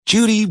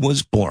Judy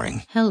was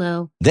boring.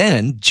 Hello.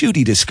 Then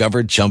Judy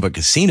discovered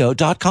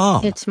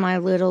ChumbaCasino.com. It's my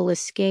little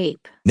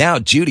escape. Now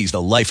Judy's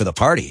the life of the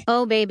party.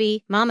 Oh,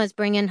 baby, mama's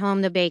bringing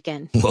home the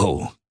bacon.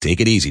 Whoa,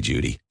 take it easy,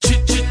 Judy.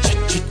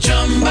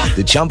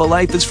 The Chumba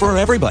life is for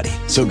everybody.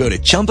 So go to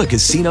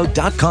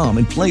ChumbaCasino.com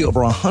and play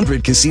over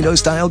 100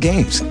 casino-style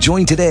games.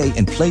 Join today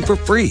and play for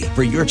free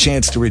for your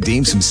chance to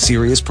redeem some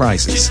serious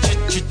prizes.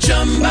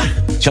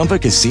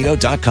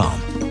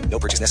 ChumbaCasino.com. No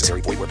purchase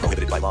necessary. Void where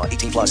prohibited by law.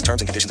 18 plus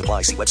terms and conditions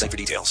apply. See website for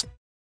details.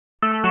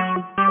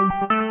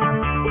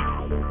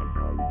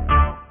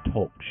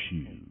 Talk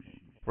shoes.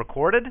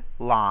 Recorded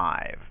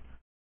live.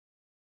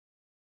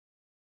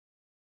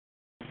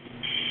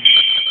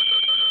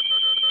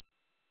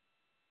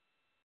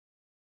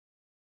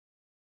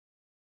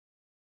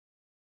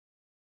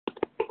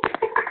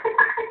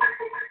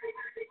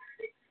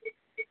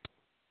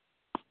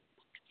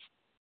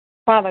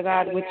 Father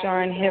God, which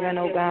are in heaven,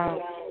 O God.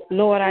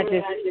 Lord, I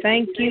just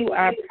thank you.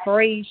 I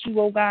praise you,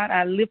 O God.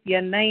 I lift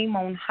your name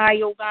on high,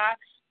 O God.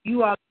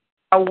 You are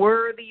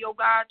worthy, O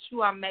God.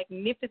 You are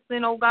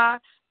magnificent, O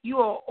God. You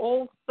are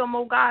awesome,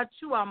 O God.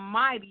 You are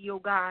mighty, O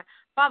God.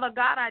 Father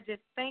God, I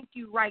just thank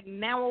you right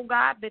now, O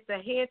God, that the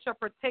hedge of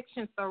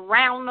protection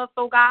surround us,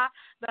 O God.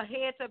 The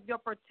hedge of your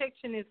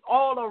protection is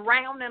all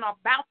around and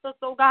about us,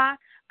 O God.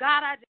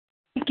 God, I just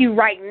thank you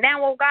right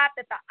now, oh God,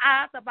 that the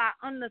eyes of our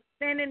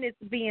understanding is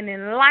being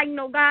enlightened,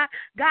 oh God.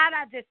 God,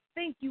 I just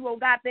thank you, oh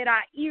God, that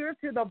our ear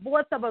to the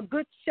voice of a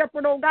good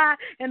shepherd, oh God,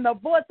 and the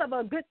voice of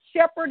a good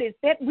shepherd is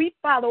that we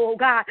follow, oh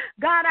God.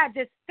 God, I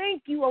just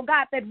thank you, oh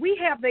God, that we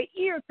have the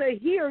ear to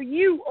hear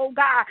you, oh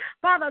God.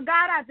 Father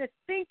God, I just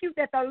thank you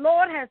that the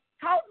Lord has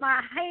taught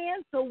my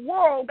hands to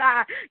war, oh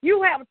God.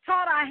 You have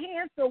taught our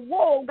hands to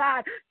war, oh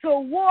God, to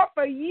war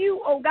for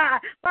you, oh God.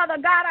 Father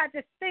God, I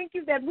just thank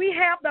you that we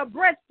have the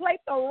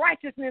breastplate of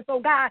righteousness, oh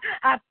God.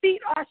 Our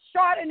feet are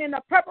sharpened in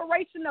the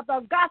preparation of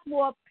the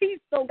gospel of peace,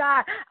 oh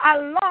God.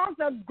 Our lungs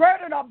are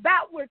girded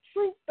about with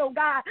truth, oh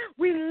God.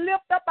 We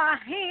lift up our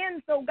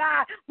hands, oh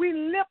God. We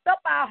lift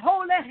up our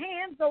holy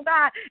hands, oh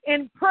God,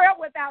 in prayer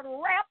without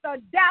wrath or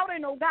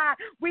doubting, oh God.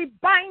 We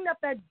bind up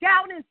the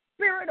doubting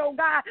spirit, oh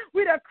God.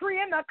 We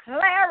decree and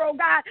declare, oh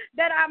God,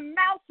 that our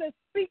mouth will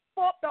speak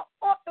forth the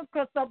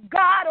oracles of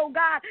God, oh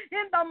God,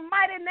 in the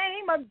mighty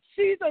name of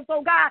Jesus,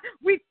 oh God.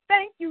 We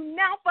thank you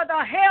now for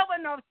the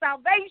heaven of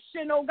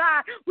salvation, oh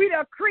God. We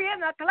decree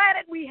and declare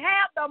that we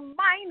have the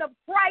mind of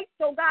Christ,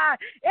 oh God.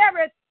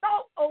 Every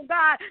thought, oh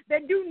God,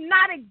 that do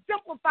not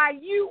exemplify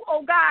you,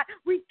 oh God,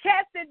 we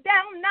cast it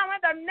down now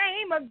in the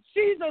name of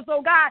Jesus,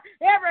 oh God.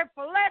 Every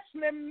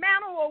fleshly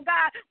manner, oh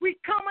God, we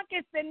come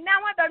against it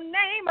now in the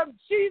name of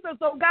Jesus,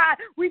 oh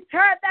God. We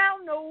tear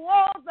down the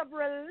walls of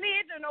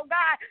religion, oh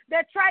God,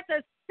 that try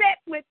to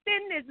set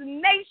within this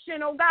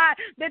nation, oh God,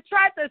 that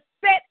try to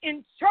set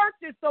in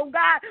churches, oh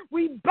God.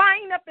 We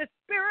bind up the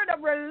spirit of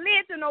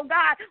religion, oh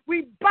God.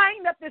 We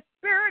bind up the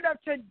spirit of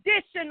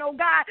tradition, oh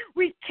God.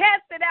 We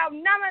cast it out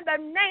now in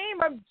the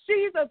name of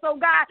Jesus, oh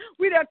God.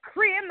 We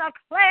decree and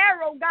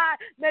declare, oh God,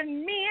 that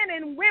men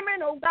and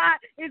women, oh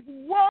God, is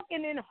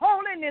walking in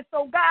holiness,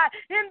 oh God,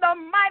 in the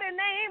mighty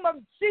name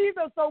of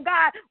Jesus, oh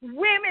God.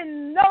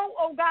 Women know,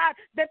 oh God,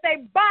 that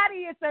their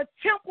body is a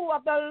temple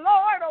of the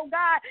Lord, oh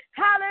God.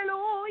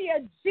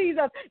 Hallelujah,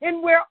 Jesus.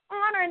 And we're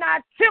honoring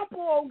our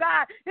temple, oh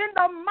God, in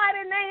the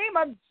mighty name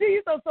of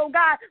Jesus, oh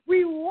God.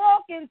 We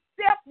walk in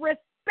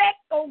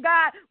self-respect, oh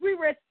God. We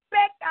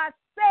respect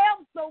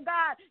ourselves, oh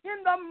God,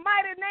 in the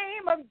mighty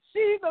name of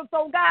Jesus,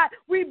 oh God.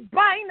 We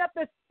bind up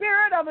the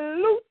spirit of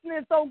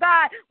looseness, oh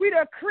God. We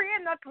decree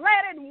and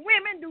declare that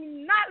women do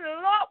not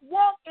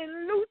walk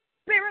in loose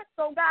spirits,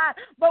 oh God,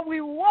 but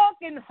we walk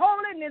in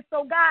holiness,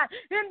 oh God,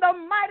 in the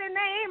mighty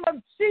name of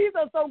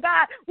Jesus, oh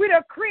God. We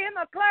decree and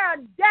declare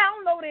a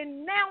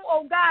downloading now,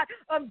 oh God,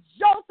 of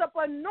Joseph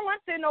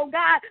anointing, oh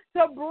God,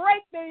 to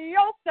break the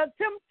yokes of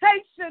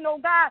temptation, oh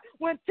God.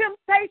 When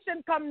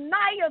temptation come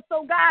nigh us,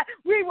 oh God,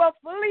 we will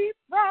flee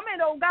from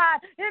it, oh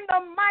God, in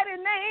the mighty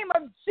name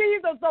of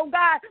Jesus, oh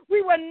God. We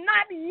will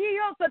not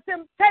yield to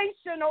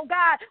temptation, oh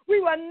God.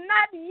 We will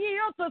not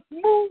yield to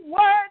smooth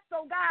words,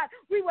 oh God.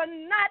 We will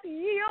not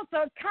yield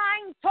to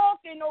kind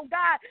talking, oh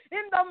God,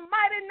 in the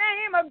mighty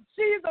name of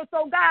Jesus,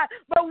 oh God,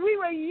 but we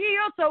will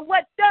yield to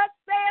what thus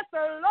says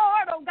the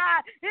Lord, oh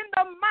God, in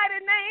the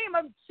mighty name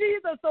of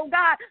Jesus, oh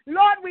God.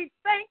 Lord, we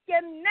thank you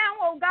now,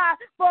 oh God,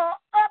 for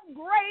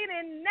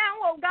upgrading now,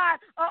 oh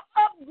God,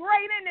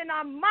 upgrading in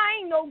our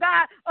mind, oh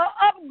God,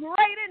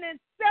 upgrading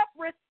in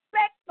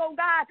self-respect, oh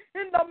God,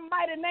 in the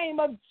mighty name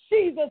of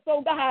Jesus,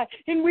 oh God.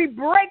 And we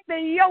break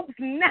the yokes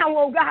now,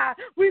 oh God.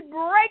 We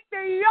break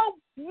the yokes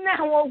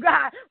now, oh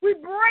God. We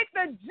break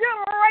the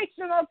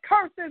generational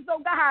curses,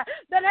 oh God,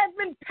 that has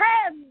been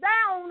passed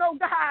down, oh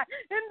God,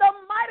 in the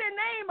mighty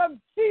name of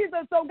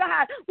Jesus, oh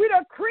God. We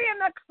decree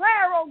and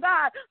declare, oh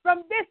God,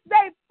 from this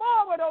day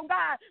forward, oh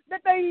God,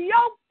 that the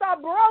yokes are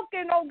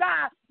broken, oh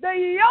God. The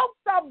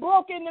yokes are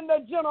broken walking in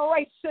the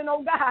generation,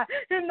 oh God,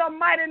 in the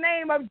mighty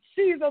name of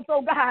Jesus,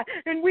 oh God.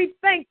 And we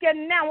thank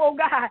you now, oh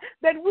God,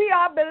 that we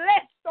are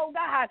blessed, oh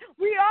God.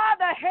 We are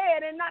the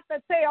head and not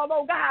the tail,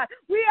 oh God.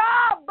 We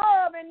are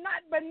above and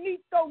not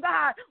beneath, oh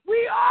God.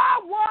 We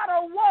are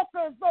water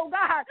walkers, oh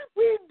God.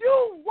 We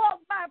do walk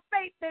by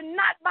faith and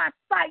not by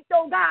sight,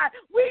 oh God.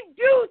 We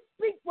do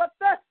speak what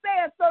thus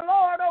says the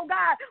Lord, oh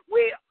God.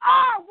 We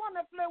are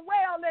wonderfully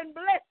well and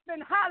blessed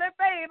and highly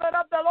favored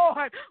of the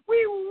Lord.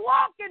 We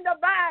walk in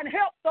divine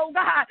health, oh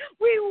God.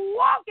 We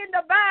walk in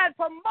divine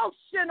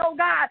promotion, oh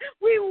God.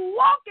 We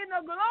walk in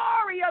the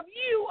glory of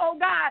you, oh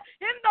God.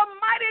 In the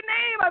mighty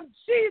name of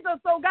Jesus,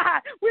 oh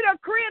God. We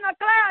decree and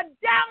declare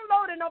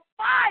downloading a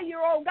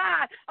fire, oh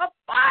God. A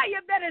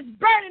fire that is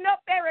burning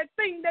up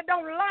everything that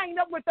don't line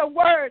up with the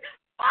word.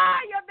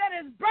 Fire that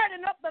is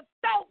burning up the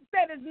thoughts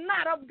that is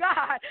not of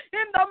God.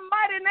 In the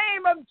mighty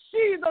name of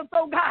Jesus,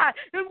 oh God.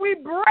 And we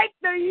break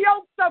the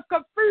yokes of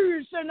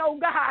confusion, oh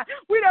God.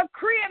 We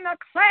decree and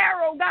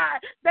declare, oh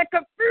God, that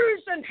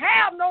confusion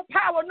have no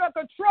power nor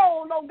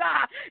control, oh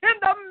God. In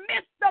the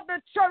midst of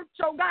the church,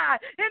 oh God.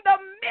 In the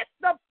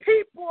midst of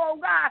people, oh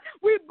God.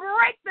 We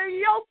break the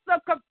yokes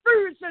of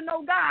confusion,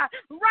 oh God.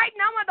 Right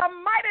now in the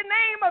mighty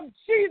name of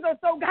Jesus,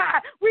 oh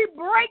God. We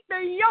break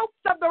the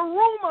yokes of the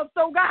rumors,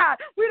 oh God.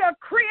 We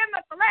decree and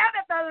declare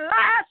that the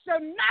lies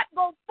shall not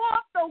go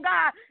forth, oh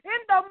God,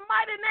 in the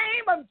mighty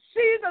name of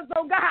Jesus,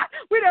 oh God.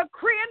 We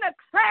decree and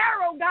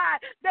declare, oh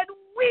God, that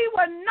we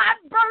will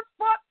not burst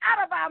forth out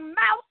of our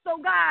mouths,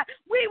 oh God.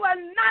 We will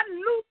not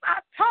loose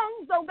our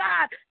tongues, oh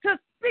God, to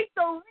speak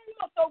the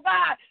rumors, oh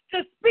God,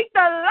 to speak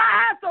the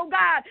lies, oh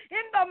God,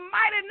 in the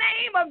mighty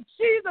name of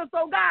Jesus,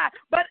 oh God.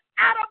 But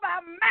out of our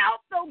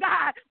mouth, oh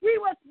God, we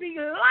will speak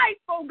life,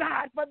 oh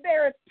God, for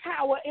there is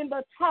power in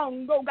the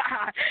tongue, oh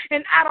God.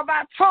 And out of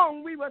our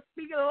tongue, we will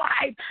speak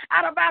life.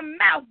 Out of our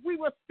mouth, we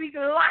will speak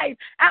life.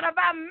 Out of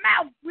our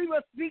mouth, we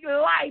will speak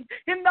life.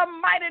 In the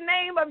mighty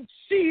name of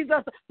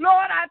Jesus,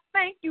 Lord, I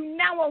thank you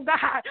now, oh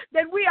God,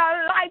 that we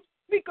are life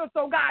speakers,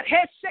 oh God.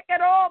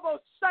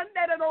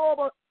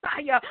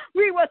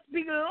 We will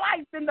speak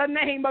life in the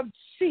name of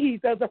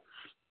Jesus.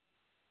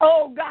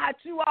 Oh, God,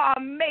 you are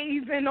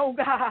amazing, oh,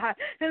 God.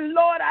 And,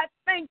 Lord, I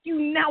thank you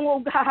now,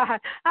 oh, God.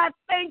 I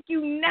thank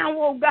you now,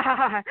 oh,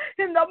 God.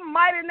 In the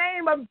mighty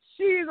name of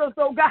Jesus,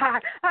 oh,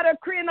 God. I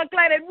decree and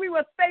declare that we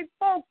will stay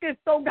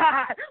focused, oh,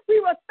 God. We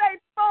will stay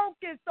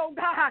focused, oh,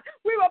 God.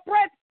 We will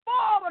press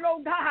forward,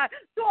 oh, God,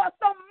 towards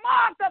the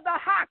mark of the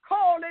high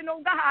calling,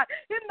 oh, God.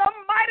 In the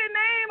mighty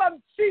name of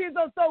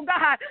Jesus, oh,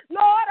 God.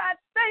 Lord, I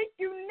thank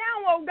you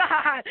now, oh,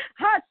 God.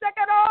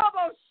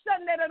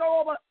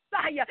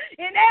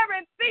 In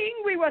everything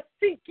we will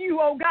seek you,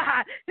 oh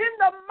God, in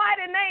the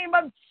mighty name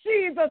of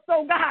Jesus,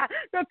 oh God,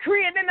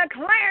 decreeing and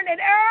declaring it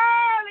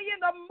early in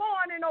the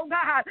morning, oh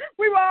God.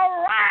 We will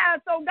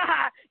arise, oh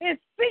God, and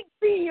seek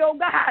thee, oh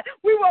God.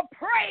 We will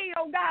pray,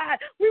 oh God.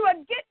 We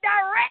will get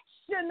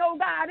direction, oh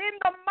God, in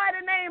the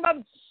mighty name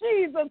of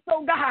Jesus,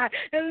 oh God.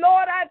 And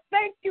Lord, I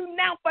thank you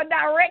now for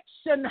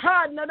direction.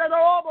 Direction.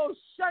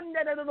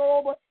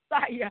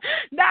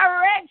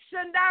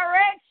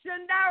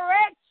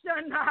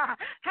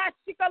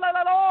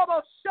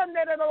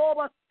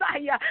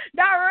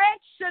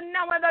 Direction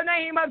now in the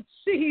name of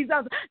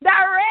Jesus.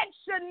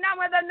 Direction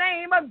now in the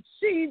name of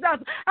Jesus.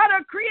 I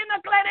decree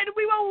and declare that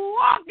we will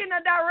walk in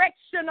the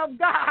direction of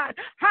God.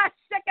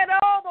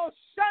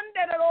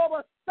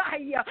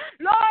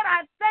 Lord,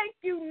 I thank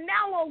you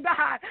now, oh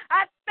God.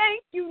 I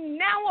thank you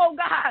now, oh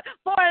God,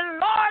 for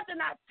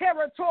enlarging our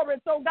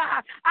territories, oh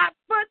God. Our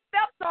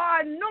footsteps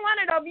are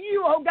anointed of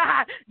you, oh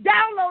God.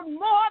 Download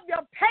more of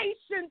your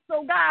patience,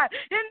 oh God.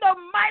 In the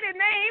mighty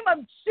name of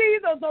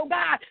Jesus, oh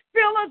God.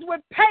 Fill us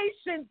with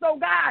patience, oh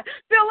God.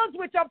 Fill us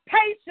with your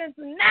patience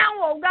now,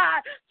 oh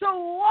God, to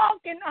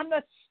walk in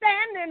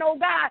understanding, oh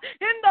God.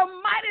 In the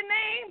mighty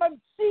name of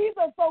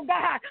Jesus, oh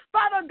God.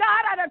 Father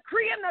God, I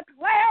decree and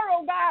declare,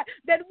 oh God,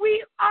 that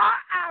we are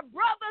our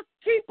brothers'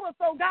 keepers,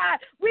 oh God.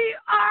 We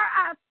are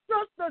our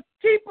sisters'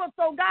 keepers,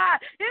 oh God.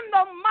 In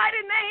the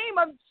mighty name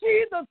of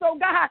Jesus, oh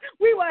God.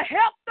 We will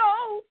help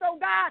those,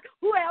 oh God,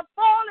 who have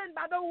fallen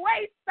by the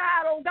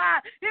wayside, oh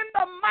God. In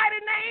the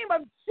mighty name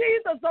of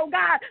Jesus, oh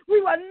God.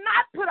 We will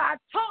not put our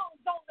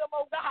tongues on them,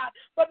 oh God,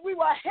 but we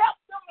will help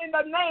them in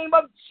the name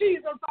of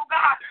Jesus, oh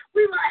God.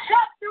 We will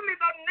help them in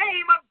the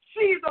name of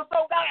Jesus,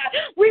 oh God.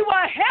 We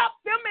will help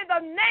them in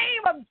the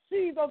name of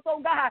Jesus, oh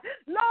God.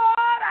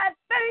 Lord, I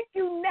thank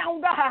you now,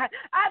 God.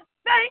 I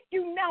thank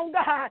you now,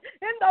 God,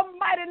 in the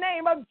mighty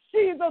name of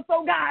Jesus,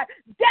 oh God.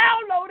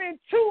 Download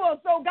into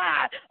us, oh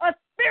God, a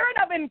spirit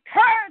of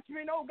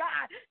encouragement, oh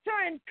God, to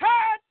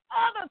encourage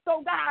others,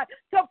 oh God,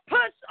 to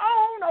push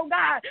on, oh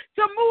God,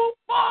 to move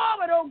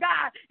forward, oh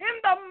God, in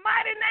the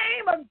mighty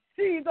name of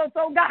Jesus,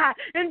 oh God.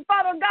 And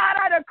Father God,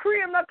 I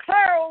decree and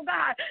declare, oh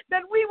God,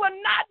 that we will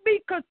not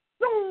be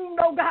consumed,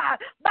 oh God,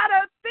 by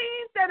the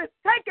things that is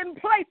taking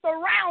place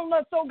around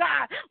us, oh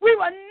God. We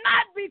will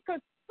not be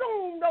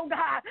consumed, oh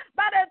God,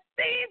 by the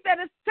things that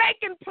is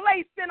taking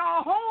place in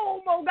our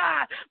home, oh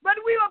God, but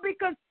we will be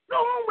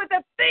consumed with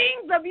the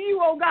things of of you,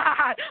 oh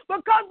God,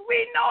 because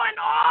we know in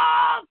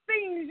all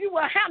things you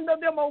will handle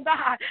them, oh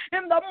God,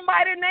 in the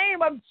mighty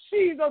name of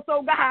Jesus,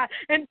 oh God.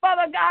 And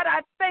Father God,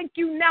 I thank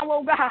you now,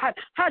 oh God.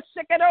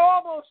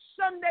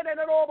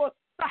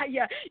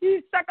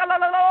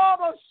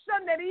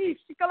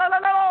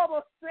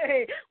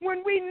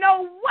 When we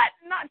know what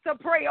not to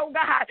pray, oh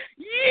God,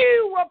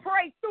 you will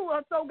pray through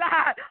us, oh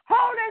God.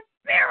 Holy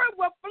Spirit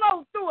will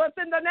flow through us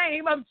in the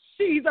name of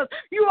Jesus.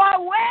 You are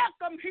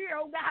welcome here,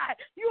 oh God.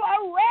 You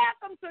are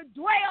welcome to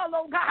dwell,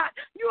 oh God.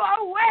 You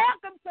are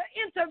welcome to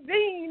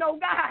intervene, oh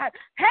God.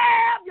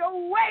 Have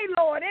your way,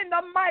 Lord, in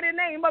the mighty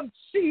name of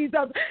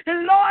Jesus.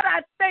 And Lord,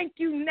 I thank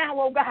you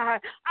now, oh God.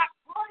 I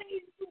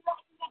praise you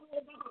right now,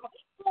 oh God.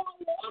 Lord,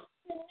 wash us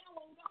now,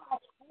 oh God.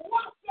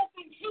 Wash us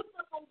and help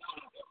us, oh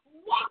God.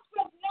 Wash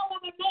us now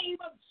in the name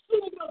of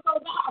Jesus,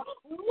 oh God.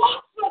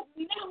 Wash us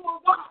now,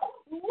 oh God.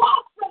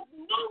 Wash us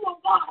now,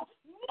 oh God.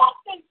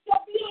 Nothing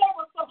shall be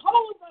able to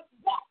hold us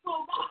back,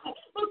 oh God,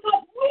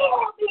 because we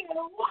are being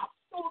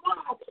washed, oh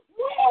God.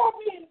 We are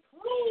being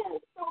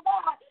cleansed, oh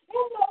God.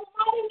 In the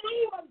mighty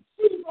name of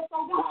Jesus,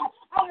 oh God.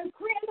 I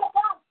decree that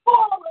God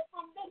forward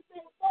from this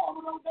day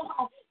forward, oh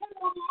God. In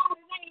the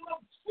mighty name of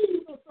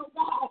Jesus, oh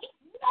God.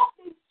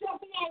 Nothing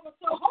shall be able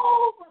to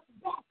hold us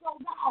back,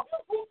 oh God.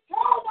 We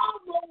tear down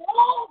the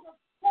walls of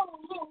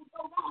strongholds,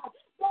 oh God.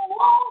 The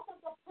walls of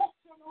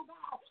depression, oh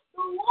God.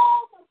 The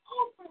walls of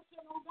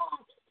oppression, oh God.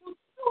 The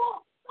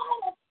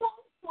suicidal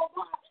thoughts, oh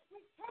God.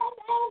 We tear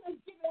down and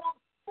give it up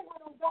to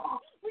it, oh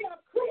God. We are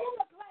clear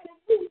the planet.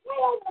 We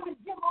will not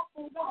give up,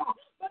 oh God.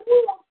 But we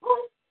will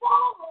push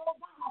forward, oh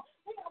God.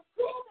 We are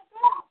clear the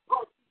God.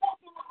 Push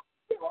back in our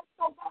spirits,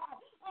 oh God.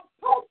 And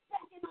push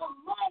back in our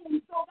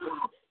minds, oh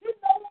God. In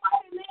the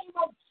mighty name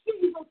of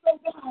Jesus, oh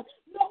God.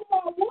 No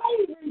more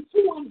wavering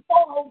to and fro,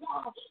 oh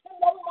God. In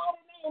the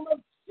mighty name of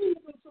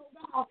Jesus, oh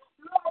God.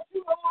 Lord,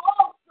 you are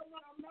awesome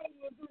and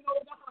amazing,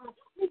 oh God.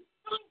 We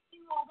thank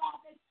you, oh God,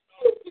 that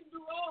you can do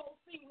all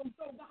things,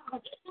 oh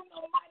God. In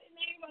the mighty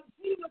name of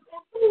Jesus,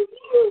 and through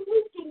you, we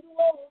can do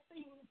all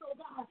things, oh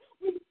God.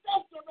 We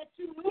thank you that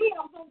you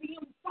live on the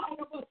inside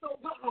of us, oh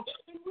God.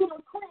 And we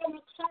decree and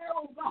declare,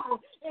 oh God,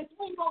 as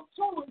we go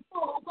to and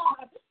fro, oh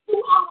God,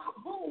 throughout our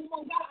home,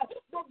 oh God,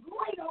 the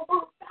greater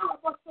birth out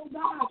of us, oh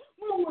God.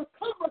 When we're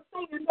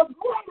conversating, the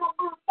greater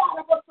birth out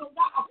of us, oh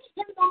God.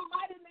 In the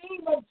mighty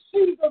name of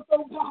Jesus,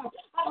 oh God,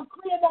 I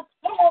decree and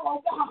declare,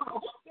 oh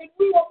God, that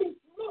we will be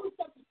slow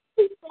to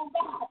speak, oh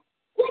God.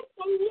 Quick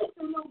to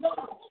listen, oh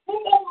God. In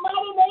the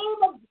mighty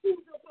name of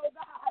Jesus, oh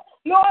God.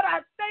 Lord,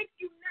 I thank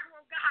you now,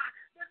 oh God,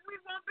 that we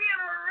won't be in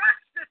a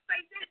rush to say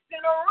this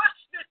and a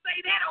rush to say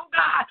that, oh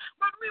God.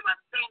 But we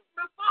will think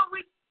before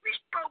we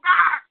speak, oh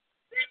God.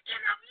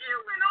 Thinking of you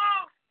and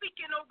all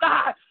speaking, oh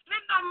God. In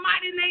the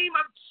mighty name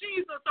of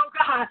Jesus, oh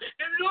God.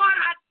 And Lord,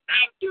 I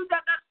thank you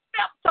that the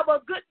steps of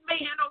a good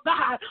man, oh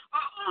God,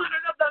 are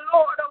honored of the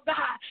Lord, oh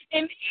God.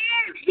 And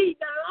if he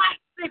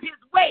delights in his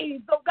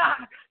ways, oh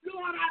God,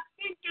 Lord, I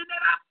thank you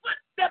that our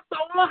footsteps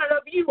are honored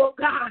of you, oh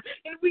God.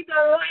 And we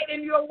delight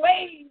in your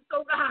ways,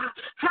 oh God.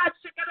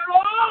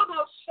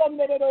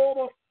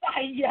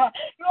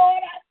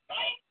 Lord, I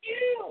thank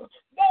you.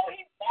 Though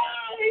he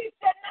fell, he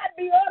should not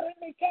be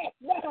utterly cast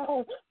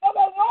down. For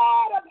the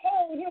Lord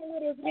uphold him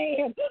with his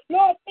hand.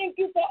 Lord, thank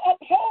you for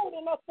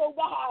upholding us, oh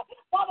God.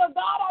 Father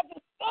God, I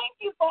just thank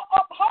you for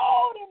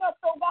upholding us,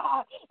 oh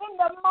God. In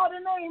the mighty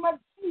name of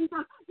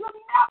Jesus. You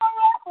never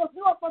left us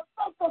nor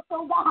forsake us,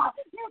 oh God.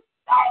 You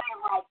stay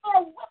right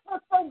there with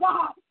us, oh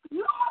God.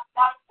 Lord,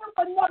 thank you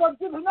for never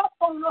giving up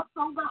on us,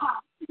 oh God.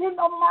 In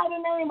the mighty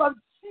name of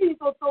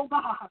Jesus, oh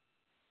God.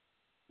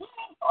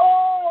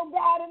 Oh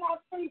God, and I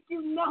thank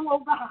you now,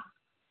 oh God.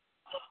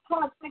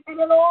 I'm thinking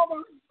it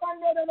over,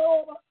 Sunday and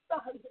over,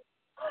 Sunday.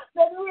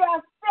 That we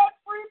are set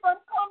free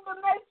from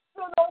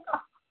condemnation, oh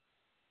God.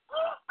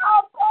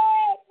 Our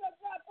past does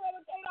not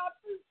predicate our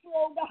future,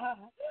 oh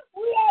God.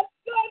 We are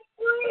set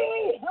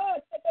free.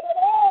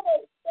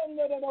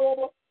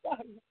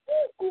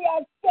 We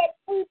are set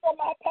free from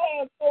our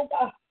past, oh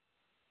God.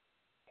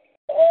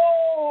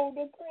 Oh,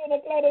 decree and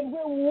declare that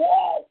we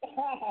walk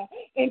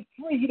in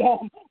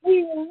freedom.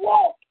 We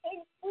walk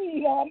in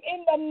freedom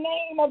in the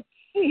name of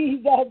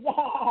Jesus.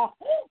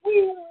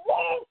 We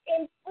walk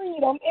in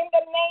freedom in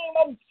the name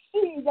of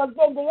Jesus.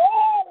 The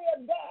glory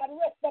of God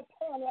rest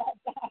upon us.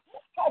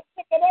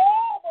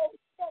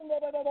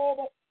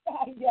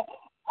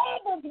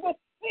 Others will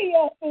see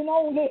us and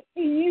only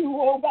see you,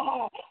 oh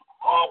God.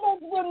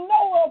 Others will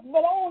know us,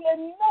 but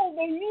only know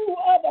the you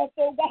of us,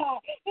 oh God.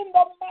 In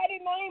the mighty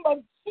name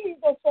of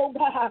Jesus, oh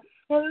God.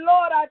 And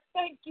Lord, I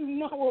thank you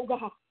now, oh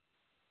God,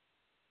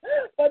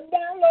 for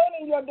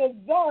downloading your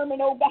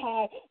discernment, oh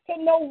God,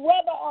 to know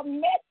whether a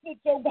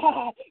message, oh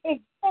God, is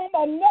from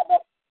another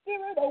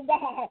spirit, oh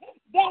God.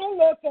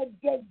 Download the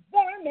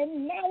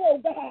discernment now, oh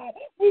God.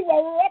 We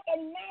will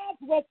recognize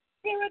what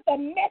spirit the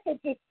message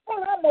is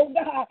from, oh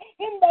God.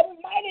 In the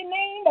mighty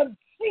name of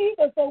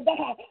Jesus, oh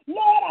God.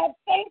 Lord, I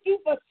thank you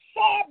for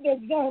sharp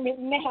discernment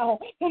now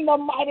in the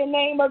mighty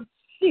name of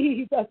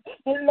Jesus.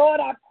 And Lord,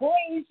 I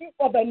praise you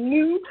for the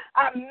new. I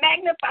I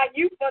magnify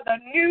you for the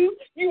new.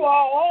 You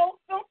are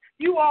awesome.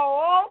 You are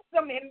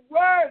awesome and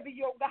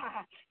worthy, oh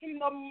God. In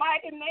the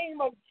mighty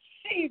name of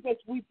Jesus,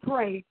 we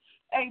pray.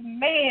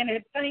 Amen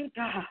and thank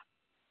God.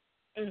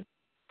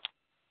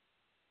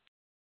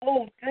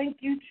 Oh, thank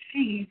you,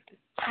 Jesus.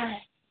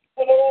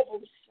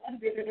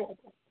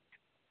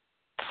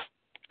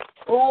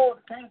 Oh,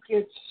 thank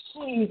you,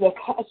 Jesus.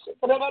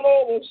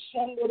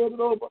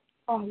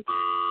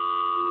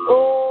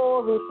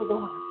 Oh, to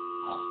God.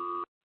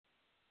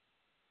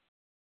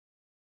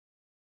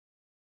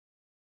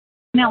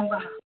 Now,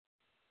 God.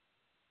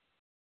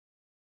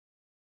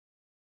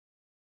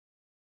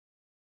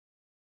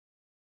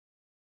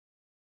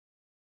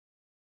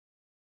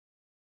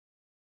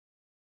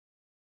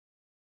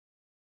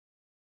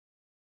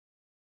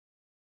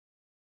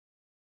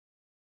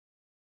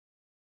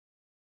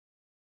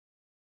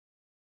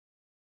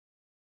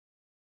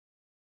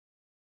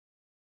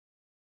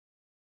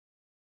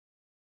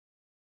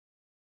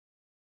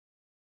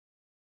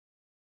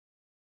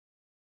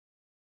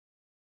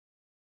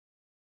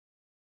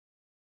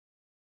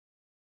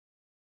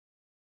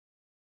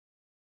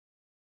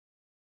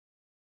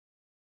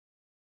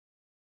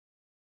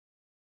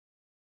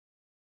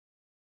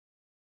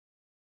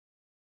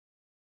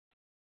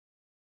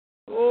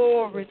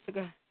 Glory to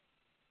God.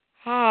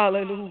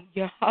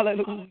 Hallelujah.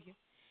 Hallelujah.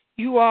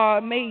 You are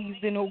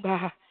amazing, oh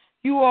God.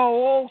 You are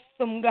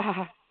awesome,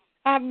 God.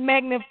 I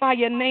magnify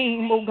your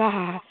name, oh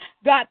God.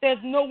 God, there's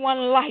no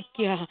one like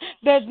you.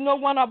 There's no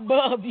one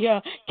above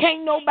you.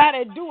 Can't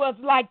nobody do us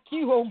like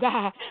you, oh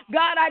God.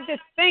 God, I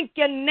just thank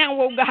you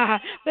now, oh God,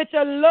 that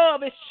your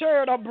love is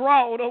shared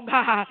abroad, oh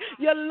God.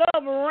 Your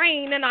love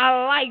reign in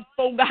our life,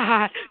 oh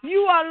God.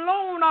 You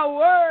alone are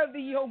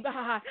worthy, oh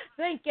God.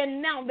 Thank you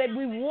now that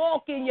we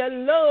walk in your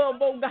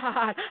love, oh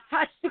God.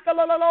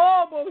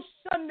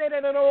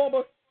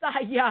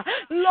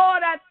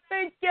 Lord, I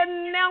thank you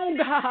now,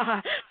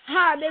 God,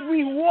 that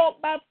we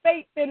walk by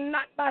faith and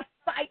not by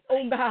sight,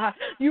 oh God.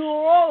 You're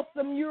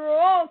awesome, you're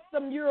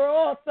awesome, you're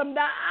awesome.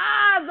 The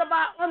eyes of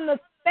our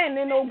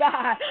understanding, oh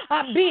God,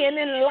 are being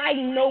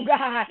enlightened, oh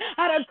God.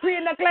 I decree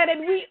and declare that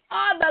we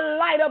are the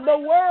light of the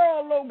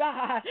world, oh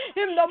God,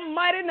 in the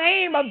mighty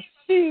name of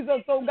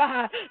Jesus, oh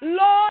God.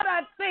 Lord,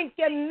 I thank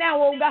you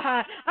now, oh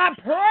God. I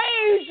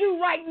praise you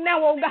right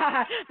now, oh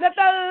God, that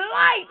the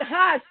light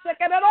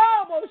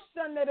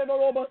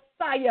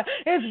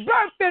is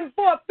birthing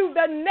forth through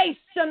the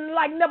nation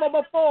like never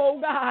before, oh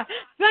God.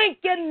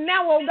 Thank you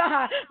now, oh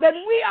God, that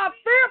we are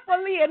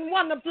fearfully and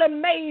wonderfully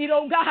made,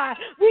 oh God.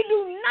 We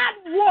do not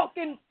walk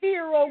in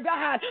fear, oh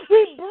God.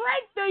 We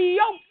break the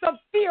yokes of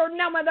fear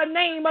now in the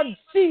name of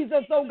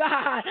Jesus, oh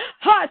God.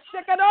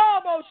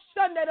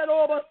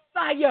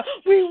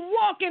 We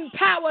walk in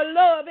power,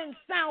 love, and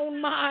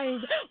sound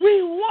minds.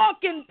 We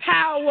walk in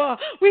power.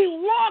 We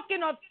walk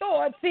in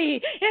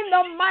authority in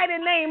the mighty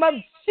name of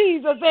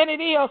Jesus, and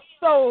it is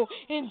so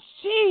in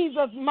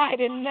Jesus'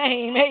 mighty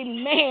name.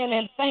 Amen,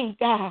 and thank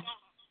God.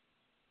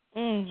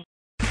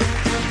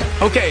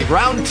 Okay,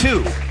 round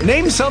two.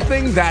 Name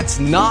something that's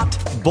not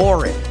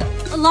boring.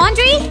 A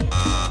laundry?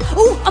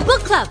 Ooh, a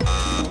book club.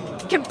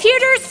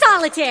 Computer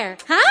solitaire,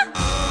 huh?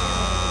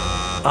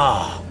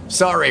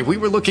 Sorry, we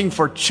were looking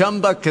for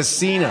Chumba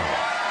Casino.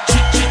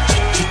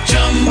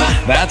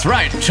 That's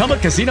right.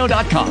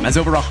 ChumbaCasino.com has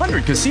over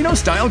 100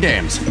 casino-style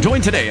games.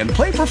 Join today and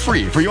play for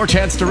free for your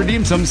chance to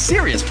redeem some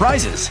serious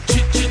prizes.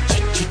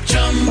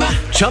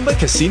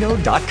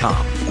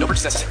 ChumbaCasino.com. No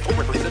purchase necessary. Void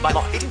where prohibited by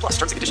law. 18+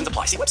 terms and conditions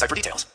apply. See website for details.